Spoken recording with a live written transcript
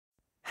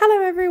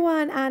Hello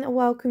everyone and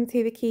welcome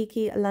to the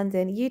Kiki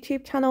London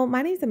YouTube channel.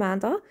 My name is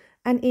Amanda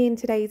and in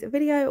today's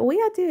video we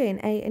are doing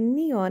a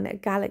neon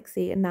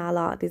galaxy nail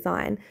art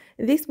design.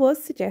 This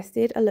was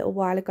suggested a little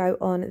while ago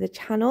on the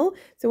channel,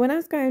 so when I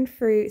was going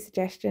through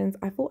suggestions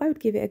I thought I would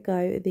give it a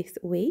go this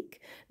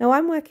week. Now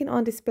I'm working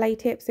on display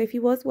tips, so if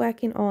you was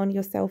working on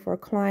yourself or a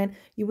client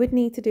you would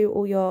need to do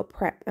all your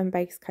prep and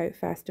base coat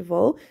first of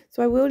all,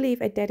 so I will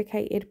leave a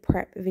dedicated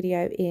prep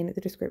video in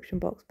the description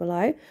box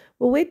below.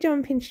 Well, we're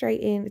jumping straight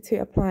into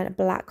applying a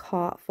black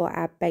heart for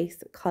our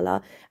base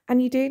colour,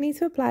 and you do need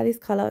to apply this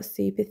colour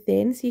super thin.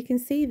 So you can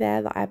see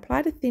there that I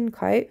applied a thin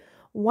coat,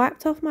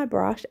 wiped off my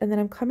brush, and then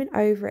I'm coming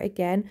over it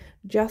again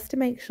just to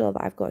make sure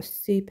that I've got a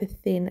super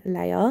thin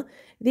layer.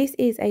 This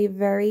is a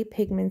very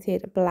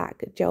pigmented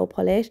black gel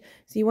polish,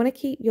 so you want to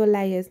keep your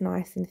layers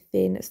nice and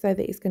thin so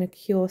that it's going to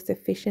cure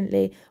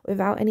sufficiently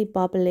without any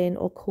bubbling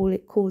or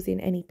causing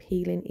any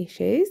peeling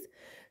issues.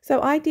 So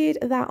I did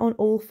that on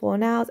all four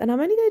nails, and I'm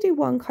only going to do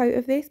one coat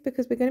of this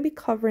because we're going to be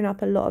covering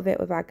up a lot of it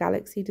with our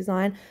galaxy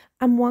design,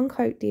 and one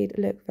coat did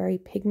look very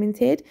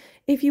pigmented.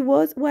 If you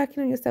was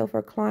working on yourself or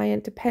a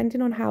client,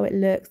 depending on how it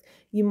looks,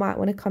 you might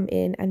want to come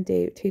in and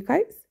do two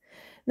coats.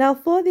 Now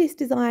for this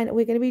design,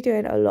 we're going to be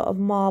doing a lot of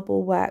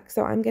marble work.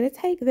 So I'm going to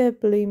take the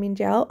blooming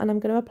gel and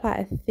I'm going to apply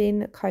a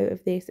thin coat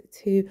of this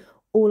to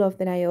all of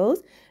the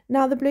nails.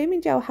 Now the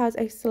blooming gel has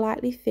a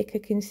slightly thicker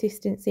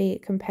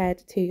consistency compared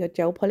to your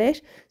gel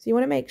polish, so you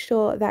want to make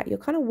sure that you're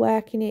kind of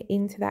working it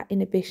into that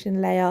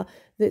inhibition layer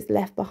that's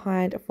left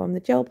behind from the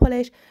gel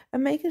polish,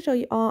 and making sure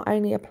you are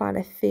only applying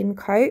a thin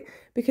coat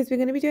because we're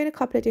going to be doing a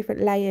couple of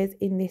different layers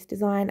in this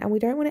design and we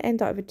don't want to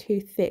end up with a too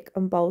thick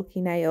and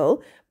bulky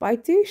nail. But I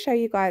do show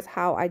you guys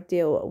how I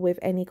deal with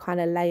any kind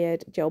of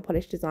layered gel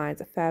polish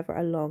designs further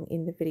along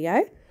in the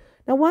video.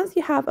 Now once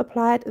you have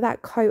applied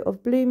that coat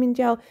of blooming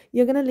gel,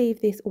 you're going to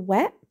leave this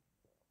wet.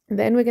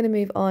 Then we're going to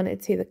move on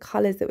to the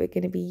colours that we're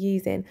going to be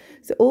using.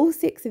 So all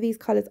 6 of these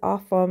colours are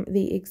from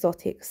the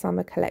Exotic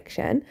Summer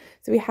collection.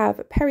 So we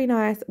have Peri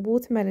Nice,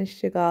 Watermelon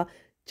Sugar,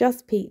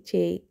 Just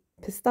Peachy,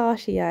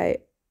 Pistachio,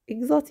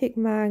 Exotic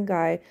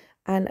Mango,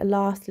 and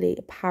lastly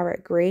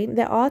Parrot Green.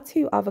 There are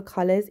 2 other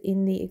colours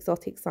in the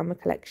Exotic Summer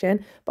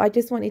collection, but I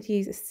just wanted to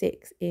use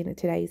 6 in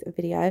today's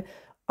video.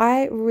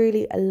 I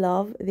really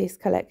love this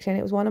collection.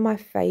 It was one of my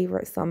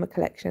favorite summer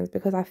collections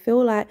because I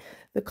feel like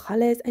the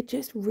colors are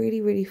just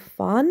really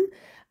fun.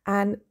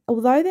 And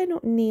although they're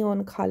not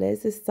neon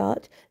colors as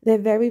such, they're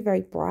very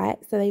bright.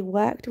 So they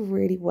worked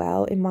really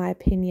well, in my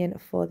opinion,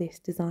 for this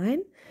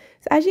design.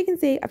 So as you can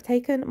see, I've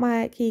taken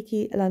my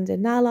Kiki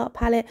London nail art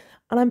palette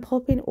and I'm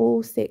popping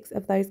all 6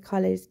 of those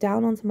colors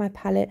down onto my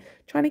palette,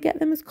 trying to get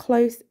them as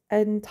close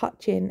and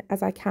touching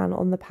as I can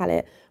on the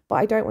palette. But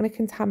I don't want to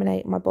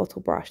contaminate my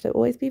bottle brush. So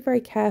always be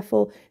very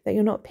careful that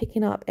you're not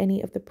picking up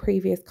any of the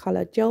previous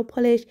color gel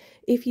polish.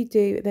 If you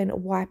do, then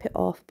wipe it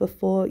off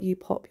before you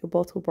pop your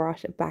bottle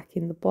brush back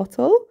in the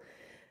bottle.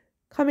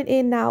 Coming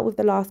in now with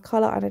the last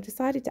colour, and I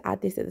decided to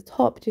add this at the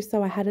top just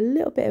so I had a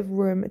little bit of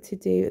room to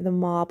do the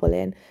marble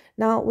in.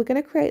 Now we're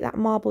going to create that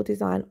marble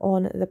design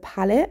on the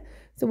palette.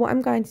 So what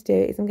I'm going to do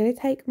is I'm going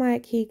to take my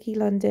Kiki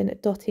London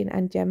dotting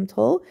and gem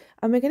tool,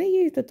 and we're going to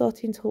use the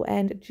dotting tool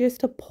end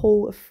just to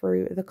pull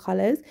through the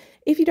colours.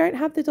 If you don't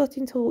have the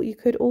dotting tool, you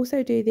could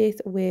also do this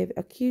with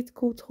a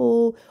cuticle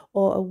tool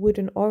or a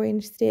wooden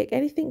orange stick,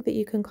 anything that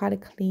you can kind of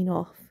clean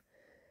off.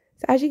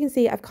 So as you can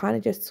see, I've kind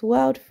of just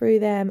swirled through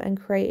them and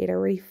created a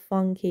really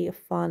funky,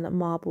 fun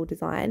marble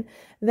design.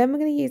 Then we're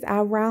going to use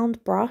our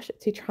round brush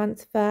to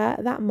transfer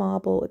that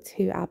marble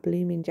to our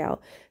blooming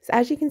gel. So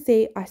as you can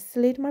see, I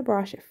slid my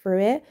brush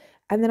through it,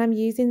 and then I'm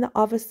using the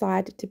other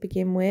side to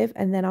begin with,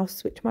 and then I'll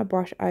switch my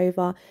brush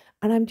over,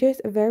 and I'm just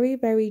very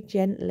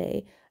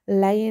gently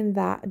laying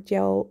that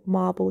gel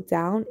marble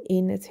down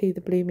into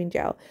the blooming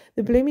gel.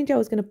 The blooming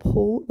gel is going to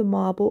pull the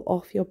marble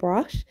off your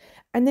brush,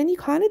 and then you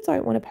kind of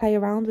don't want to play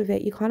around with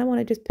it. You kind of want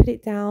to just put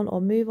it down or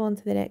move on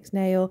to the next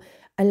nail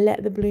and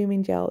let the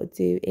blooming gel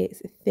do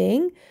its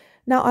thing.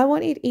 Now I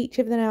wanted each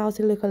of the nails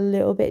to look a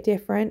little bit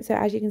different, so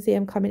as you can see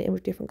I'm coming in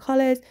with different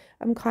colors.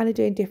 I'm kind of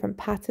doing different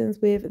patterns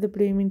with the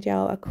blooming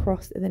gel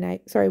across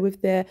the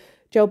with the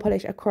gel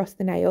polish across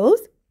the nails.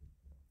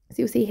 So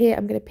you'll see here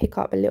I'm going to pick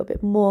up a little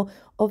bit more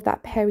of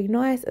that Peri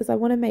Nice, as I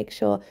want to make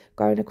sure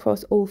going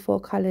across all 4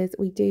 colours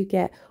we do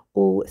get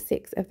all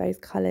 6 of those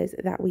colours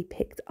that we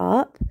picked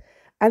up.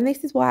 And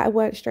this is why I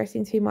weren't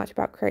stressing too much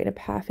about creating a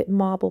perfect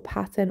marble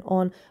pattern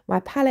on my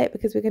palette,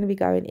 because we're going to be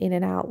going in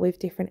and out with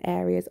different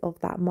areas of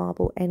that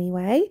marble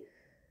anyway.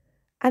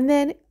 And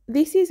then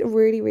this is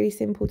really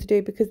simple to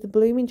do because the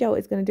blooming gel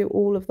is going to do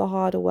all of the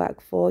harder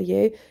work for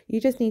you. You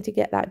just need to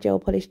get that gel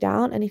polish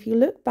down. And if you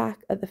look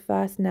back at the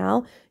first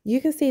nail, you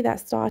can see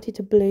that started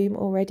to bloom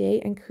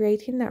already and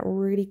creating that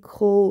really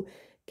cool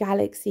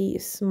galaxy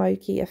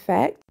smoky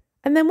effect.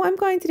 And then what I'm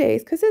going to do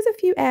is, because there's a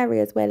few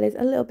areas where there's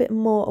a little bit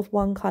more of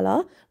one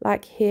colour,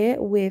 like here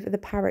with the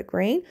parrot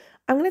green,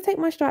 I'm going to take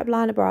my striped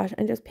liner brush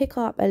and just pick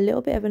up a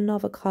little bit of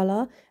another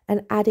colour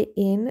and add it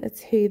in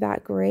to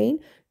that green,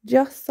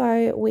 just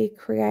so we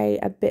create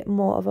a bit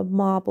more of a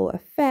marble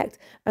effect,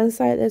 and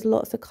so there's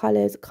lots of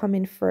colours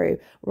coming through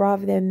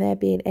rather than there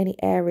being any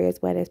areas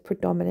where there's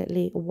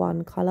predominantly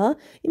one colour.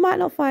 You might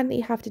not find that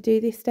you have to do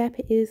this step,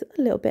 it is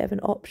a little bit of an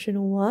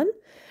optional one.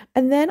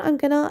 And then I'm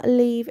gonna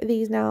leave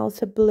these now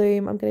to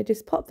bloom. I'm gonna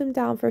just pop them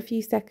down for a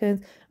few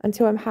seconds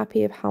until I'm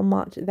happy of how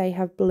much they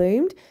have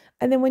bloomed.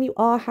 And then when you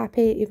are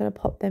happy, you're going to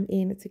pop them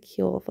in to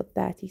cure for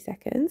 30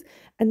 seconds.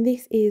 And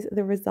this is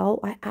the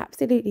result. I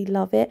absolutely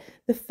love it.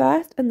 The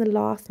first and the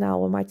last now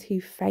were my two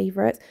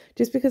favorites,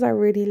 just because I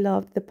really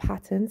loved the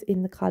patterns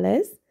in the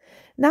colours.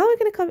 Now we're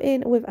going to come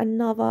in with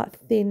another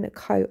thin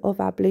coat of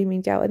our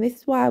blooming gel. And this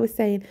is why I was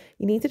saying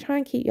you need to try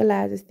and keep your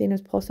layers as thin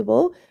as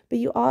possible, but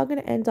you are going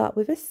to end up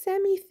with a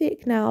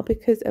semi-thick now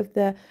because of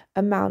the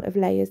amount of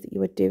layers that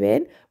you are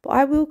doing. But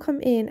I will come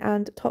in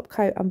and top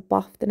coat and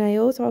buff the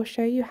nails. So I'll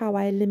show you how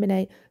I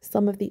eliminate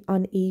some of the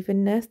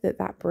unevenness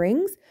that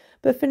brings.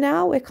 But for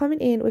now, we're coming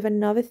in with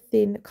another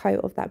thin coat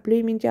of that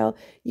blooming gel.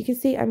 You can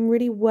see I'm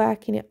really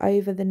working it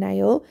over the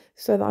nail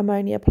so that I'm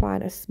only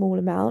applying a small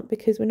amount,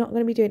 because we're not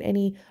going to be doing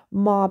any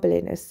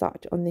marbling as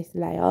such on this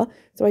layer.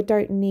 So I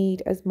don't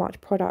need as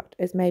much product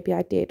as maybe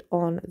I did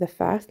on the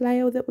first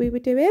layer that we were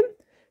doing.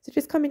 So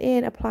just coming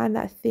in, applying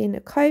that thin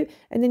coat,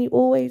 and then you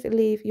always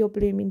leave your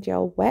blooming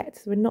gel wet.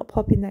 So we're not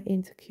popping that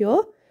in to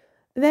cure.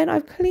 Then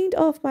I've cleaned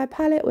off my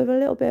palette with a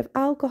little bit of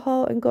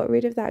alcohol and got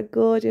rid of that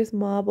gorgeous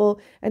marble.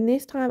 And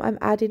this time I'm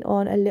adding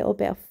on a little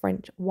bit of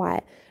French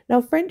white.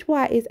 Now French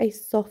white is a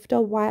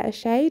softer, whiter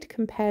shade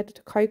compared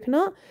to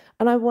coconut.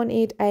 And I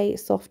wanted a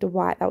softer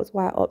white. That was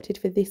why I opted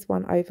for this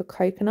one over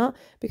coconut,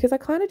 because I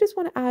kind of just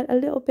want to add a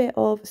little bit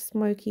of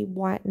smoky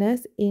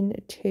whiteness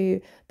into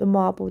the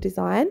marble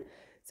design.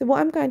 So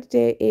what I'm going to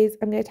do is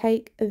I'm going to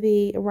take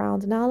the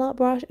round nail art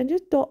brush and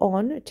just dot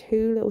on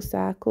two little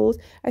circles.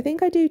 I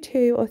think I do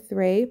 2 or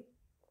 3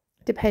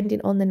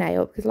 depending on the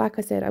nail, because like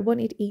I said, I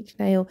wanted each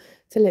nail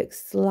to look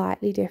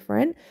slightly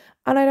different,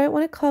 and I don't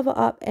want to cover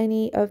up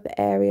any of the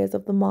areas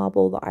of the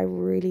marble that I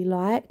really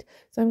liked.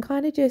 So I'm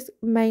kind of just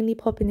mainly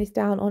popping this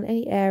down on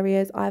any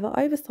areas, either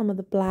over some of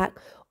the black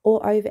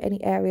or over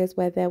any areas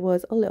where there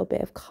was a little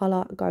bit of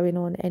color going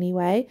on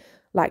anyway.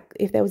 Like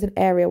if there was an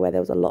area where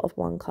there was a lot of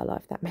one color,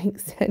 if that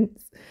makes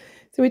sense.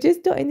 So we're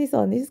just dotting this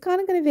on. This is kind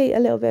of going to be a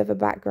little bit of a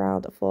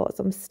background for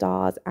some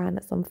stars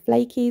and some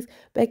flakies.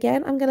 But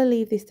again, I'm going to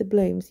leave this to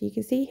bloom. So you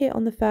can see here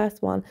on the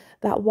first one,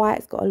 that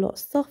white's got a lot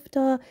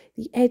softer.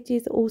 The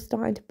edges are all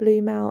starting to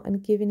bloom out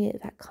and giving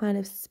it that kind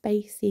of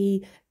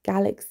spacey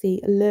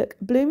galaxy look.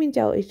 Blooming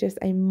gel is just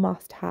a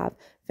must-have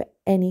for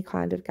any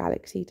kind of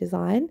galaxy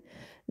design.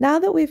 Now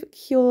that we've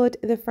cured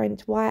the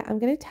French white, I'm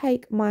going to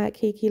take my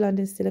Kiki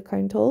London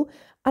Silicone Tool,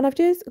 and I've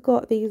just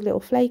got these little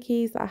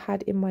flakies that I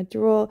had in my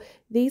drawer.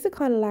 These are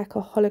kind of like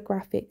a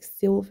holographic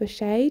silver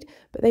shade,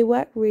 but they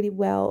work really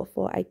well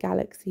for a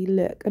galaxy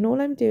look. And all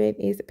I'm doing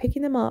is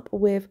picking them up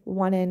with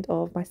one end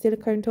of my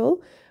silicone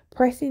tool,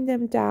 pressing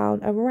them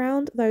down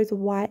around those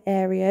white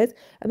areas.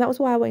 And that was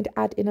why I wanted to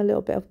add in a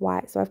little bit of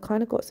white. So I've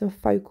kind of got some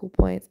focal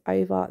points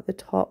over the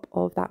top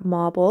of that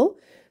marble.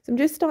 So I'm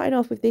just starting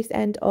off with this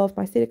end of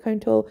my silicone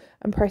tool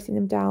and pressing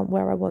them down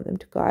where I want them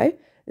to go.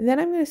 And then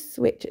I'm going to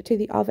switch to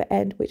the other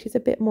end, which is a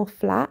bit more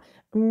flat,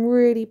 and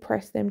really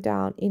press them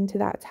down into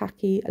that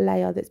tacky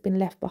layer that's been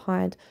left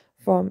behind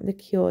from the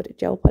cured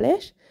gel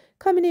polish.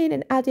 Coming in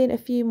and adding a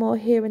few more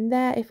here and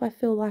there if I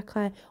feel like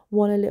I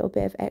want a little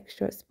bit of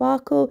extra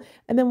sparkle.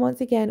 And then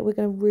once again, we're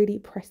going to really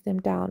press them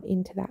down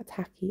into that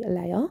tacky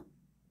layer.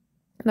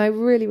 And I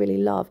really, really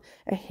love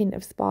a hint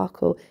of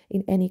sparkle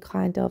in any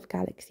kind of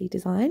galaxy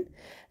design.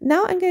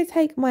 Now I'm going to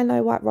take my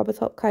no white rubber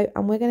top coat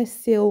and we're going to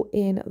seal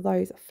in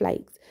those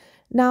flakes.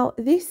 Now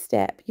this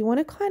step, you want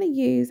to kind of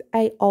use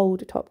a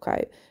old top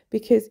coat,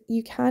 because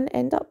you can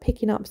end up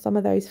picking up some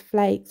of those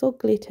flakes or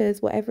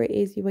glitters, whatever it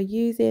is you are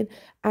using,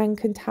 and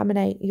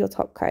contaminate your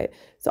top coat.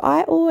 So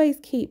I always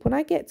keep, when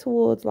I get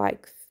towards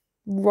like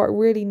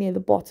really near the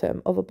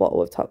bottom of a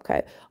bottle of top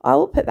coat, I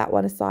will put that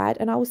one aside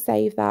and I will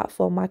save that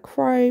for my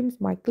chromes,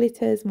 my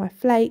glitters, my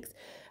flakes.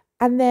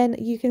 And then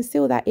you can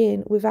seal that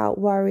in without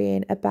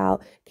worrying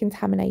about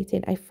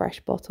contaminating a fresh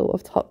bottle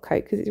of top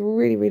coat, because it's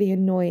really, really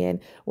annoying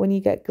when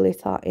you get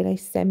glitter in a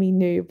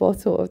semi-new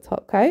bottle of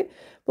top coat.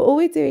 But all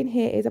we're doing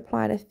here is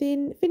applying a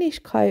thin finish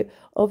coat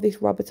of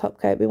this rubber top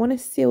coat. We want to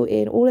seal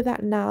in all of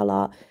that nail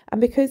art, and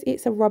because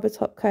it's a rubber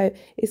top coat,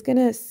 it's going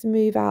to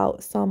smooth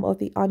out some of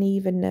the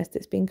unevenness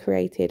that's been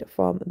created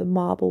from the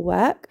marble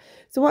work.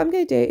 So what I'm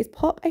going to do is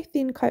pop a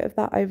thin coat of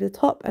that over the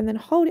top and then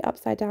hold it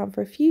upside down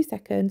for a few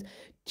seconds,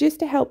 just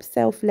to help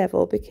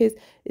self-level, because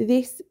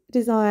this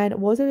design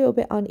was a little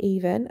bit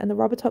uneven and the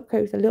rubber top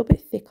coat is a little bit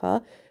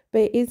thicker,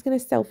 but it is going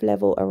to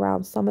self-level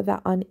around some of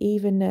that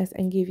unevenness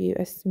and give you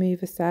a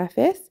smoother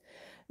surface.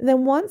 And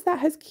then once that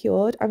has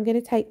cured, I'm going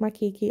to take my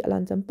Kiki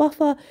London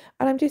buffer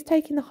and I'm just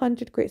taking the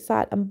 100 grit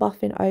side and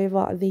buffing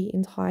over the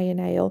entire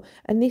nail.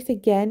 And this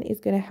again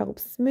is going to help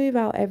smooth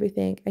out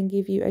everything and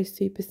give you a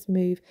super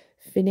smooth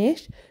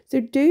finish. So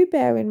do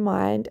bear in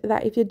mind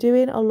that if you're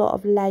doing a lot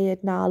of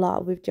layered nail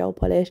art with gel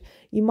polish,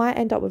 you might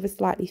end up with a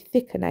slightly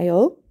thicker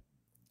nail.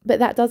 but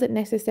that doesn't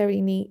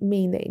necessarily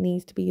mean that it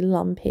needs to be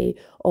lumpy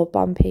or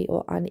bumpy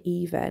or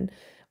uneven.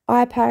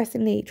 I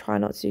personally try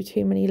not to do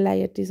too many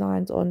layered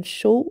designs on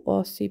short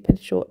or super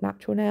short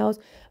natural nails,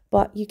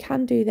 but you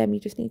can do them, you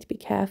just need to be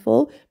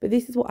careful. But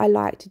this is what I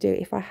like to do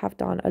if I have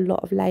done a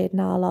lot of layered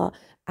nail art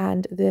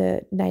and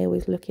the nail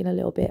is looking a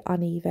little bit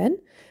uneven.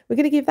 We're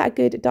going to give that a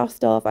good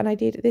dust off, and I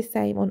did the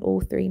same on all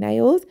 3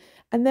 nails.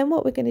 And then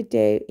what we're going to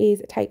do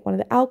is take one of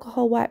the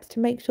alcohol wipes to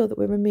make sure that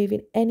we're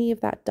removing any of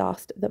that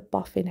dust that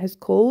buffing has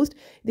caused.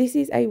 This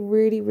is a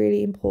really,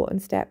 really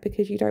important step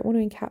because you don't want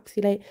to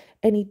encapsulate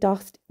any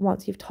dust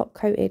once you've top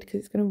coated, because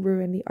it's going to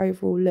ruin the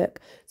overall look.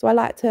 So I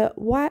like to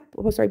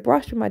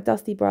brush with my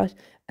dusty brush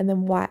and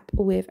then wipe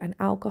with an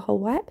alcohol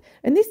wipe.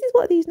 And this is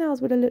what these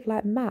nails would have looked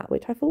like matte,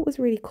 which I thought was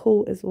really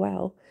cool as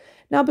well.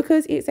 Now,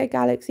 because it's a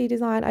galaxy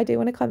design, I do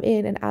want to come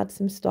in and add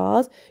some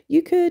stars.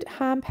 You could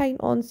hand paint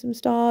on some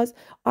stars.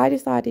 I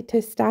decided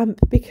to stamp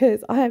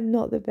because I am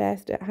not the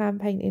best at hand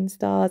painting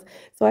stars.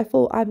 So I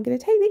thought I'm going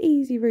to take the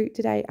easy route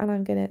today and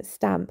I'm going to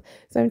stamp.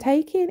 So I'm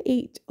taking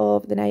each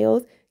of the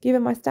nails,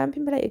 giving my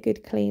stamping plate a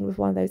good clean with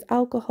one of those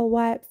alcohol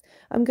wipes.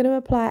 I'm going to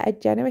apply a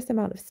generous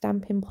amount of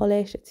stamping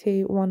polish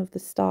to one of the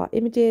star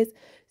images,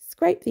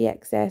 scrape the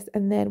excess,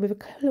 and then with a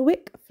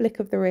quick flick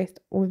of the wrist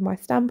with my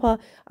stamper,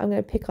 I'm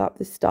going to pick up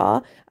the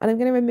star and I'm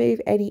going to remove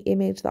any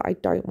image that I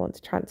don't want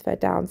to transfer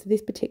down. So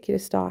this particular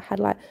star had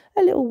like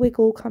a little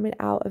wiggle coming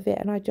out of it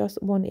and I just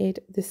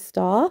wanted the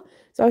star.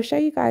 So I'll show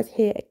you guys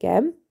here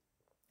again.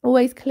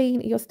 Always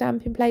clean your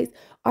stamping plates.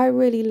 I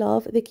really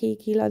love the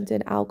Kiki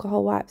London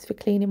alcohol wipes for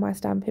cleaning my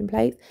stamping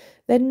plates.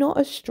 They're not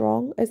as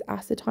strong as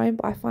acetone,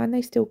 but I find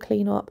they still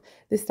clean up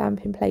the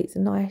stamping plates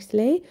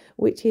nicely,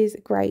 which is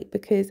great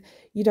because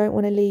you don't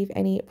want to leave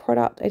any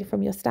product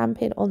from your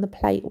stamping on the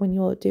plate when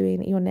you're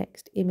doing your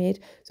next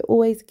image. So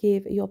always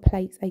give your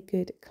plates a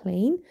good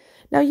clean.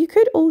 Now you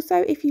could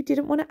also, if you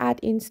didn't want to add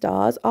in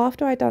stars,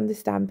 after I done the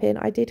stamping,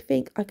 I did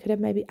think I could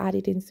have maybe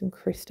added in some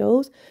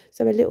crystals.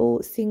 So a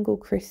little single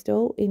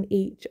crystal in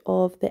each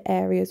of the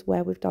areas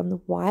where we've done the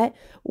white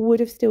would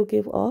have still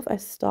give off a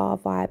star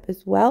vibe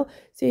as well.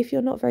 So if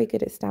you're not very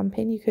good at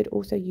stamping, you could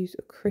also use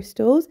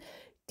crystals.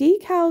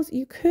 Decals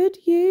you could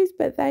use,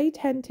 but they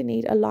tend to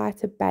need a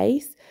lighter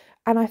base.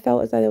 And I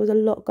felt as though there was a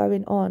lot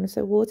going on.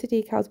 So water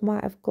decals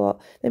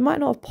they might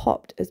not have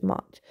popped as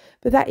much.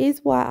 But that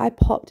is why I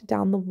popped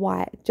down the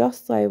white,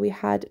 just so we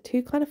had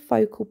 2 kind of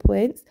focal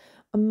points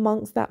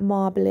amongst that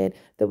marbling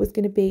that was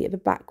going to be the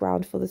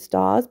background for the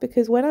stars.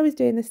 Because when I was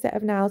doing this set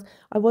of nails,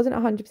 I wasn't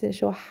 100%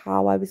 sure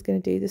how I was going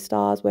to do the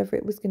stars, whether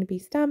it was going to be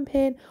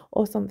stamping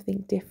or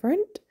something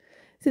different.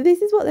 So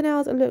this is what the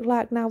nails look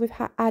like now we've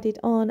added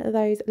on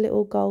those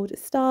little gold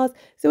stars.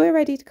 So we're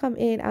ready to come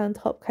in and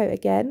top coat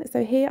again.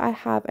 So here I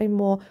have a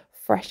more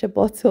fresher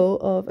bottle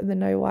of the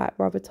No White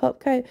rubber top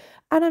coat,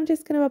 and I'm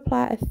just going to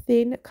apply a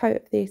thin coat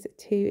of this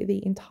to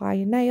the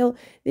entire nail.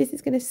 This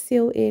is going to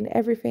seal in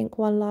everything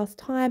one last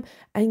time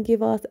and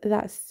give us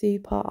that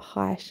super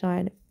high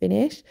shine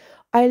finish.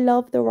 I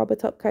love the rubber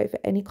top coat for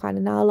any kind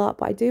of nail art,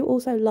 but I do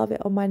also love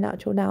it on my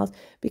natural nails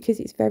because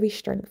it's very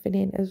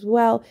strengthening as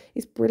well.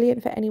 It's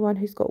brilliant for anyone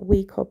who's got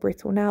weak or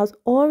brittle nails,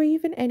 or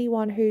even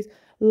anyone who's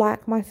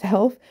like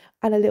myself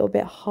and a little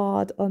bit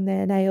hard on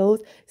their nails.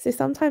 So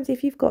sometimes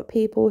if you've got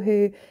people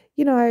who,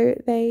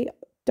 they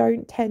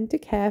don't tend to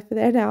care for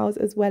their nails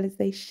as well as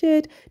they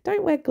should,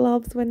 don't wear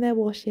gloves when they're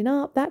washing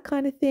up, that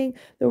kind of thing,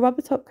 the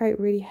rubber top coat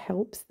really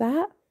helps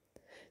that.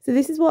 So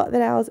this is what the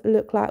nails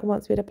look like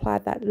once we'd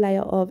applied that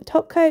layer of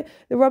top coat.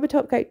 The rubber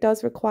top coat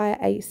does require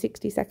a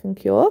 60-second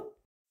cure.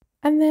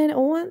 And then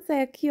once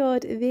they're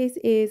cured, this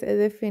is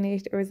the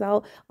finished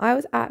result. I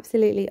was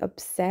absolutely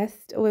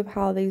obsessed with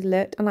how these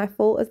looked, and I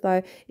thought as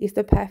though it's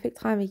the perfect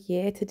time of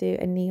year to do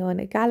a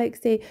neon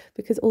galaxy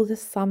because all the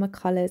summer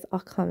colours are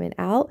coming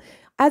out.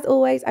 As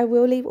always, I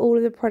will leave all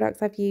of the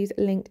products I've used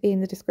linked in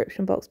the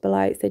description box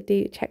below, so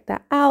do check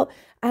that out.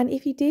 And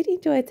if you did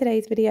enjoy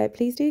today's video,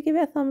 please do give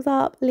it a thumbs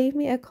up, leave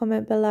me a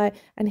comment below,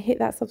 and hit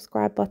that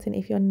subscribe button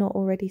if you're not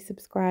already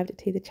subscribed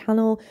to the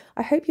channel.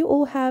 I hope you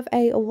all have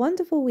a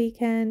wonderful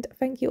weekend.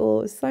 Thank you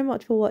all so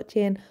much for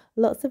watching.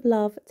 Lots of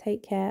love.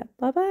 Take care.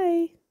 Bye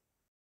bye.